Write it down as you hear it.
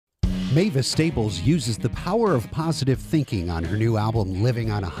Mavis Staples uses the power of positive thinking on her new album, Living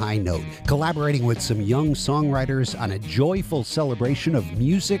on a High Note, collaborating with some young songwriters on a joyful celebration of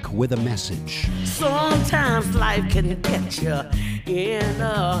music with a message. Sometimes life can get you in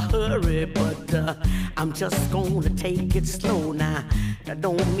a hurry, but I'm just gonna take it slow now. That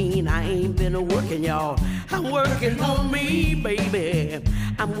don't mean I ain't been working, y'all. I'm working on me, baby.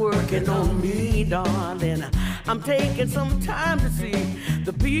 I'm working on me, darling. I'm taking some time to see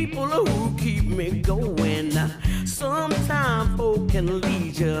the people who keep me going. Sometimes folk can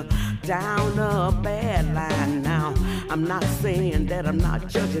lead you down a bad line now. I'm not saying that I'm not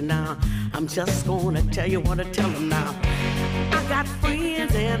judging now. I'm just gonna tell you what I tell them now. I got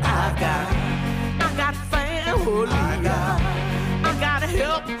friends and I got family. I got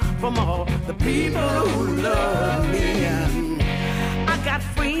help from all the people who love me. I got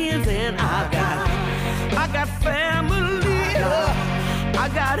friends and I got family. I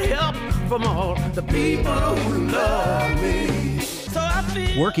got help from all the people who love me. So I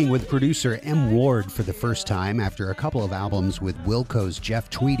feel Working with producer M. Ward for the first time after a couple of albums with Wilco's Jeff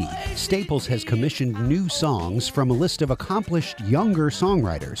Tweedy, Staples has commissioned new songs from a list of accomplished younger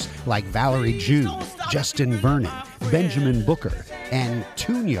songwriters like Valerie June, Justin Vernon, Benjamin Booker, and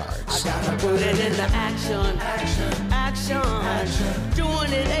Tune Yards. I gotta put it into action.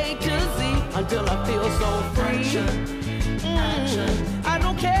 Doing it A to Z until I feel so free. I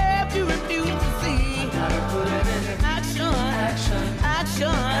don't care if you refuse to see.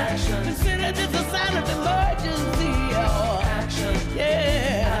 Action. Consider this a sign of emergency.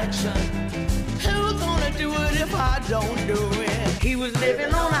 Who's gonna do it if I don't do it? He was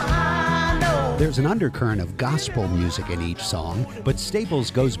living on a high note. There's an undercurrent of gospel music in each song, but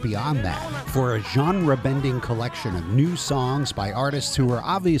Staples goes beyond that for a genre-bending collection of new songs by artists who are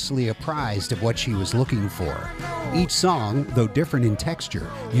obviously apprised of what she was looking for. Each song, though different in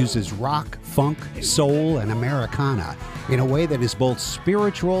texture, uses rock, funk, soul, and Americana in a way that is both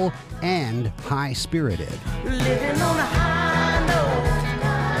spiritual and high-spirited. Living on a high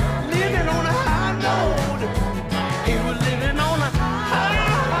note. Living on a high note. He was living on a high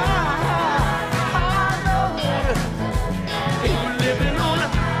note. He was living on a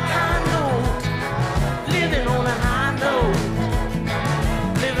high note. Living on a high note.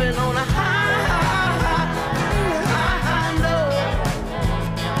 Living on a high note.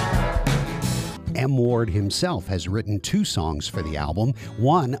 M. Ward himself has written two songs for the album.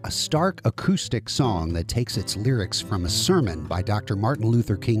 One, a stark acoustic song that takes its lyrics from a sermon by Dr. Martin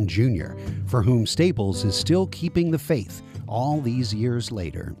Luther King Jr., for whom Staples is still keeping the faith all these years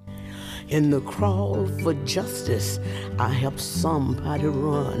later. In the crawl for justice, I helped somebody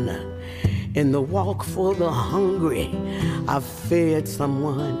run. In the walk for the hungry, I fed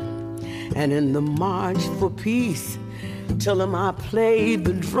someone. And in the march for peace, tell them I played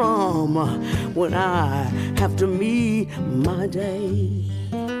the drum when I have to meet my day.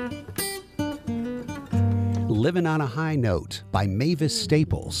 Living on a High Note by Mavis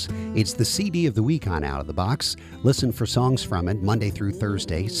Staples. It's the CD of the week on Out of the Box. Listen for songs from it Monday through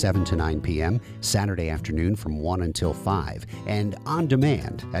Thursday, 7 to 9 p.m., Saturday afternoon from 1 until 5, and on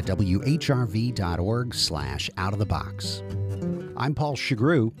demand at whrv.org/outofthebox. I'm Paul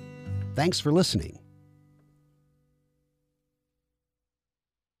Chagru. Thanks for listening.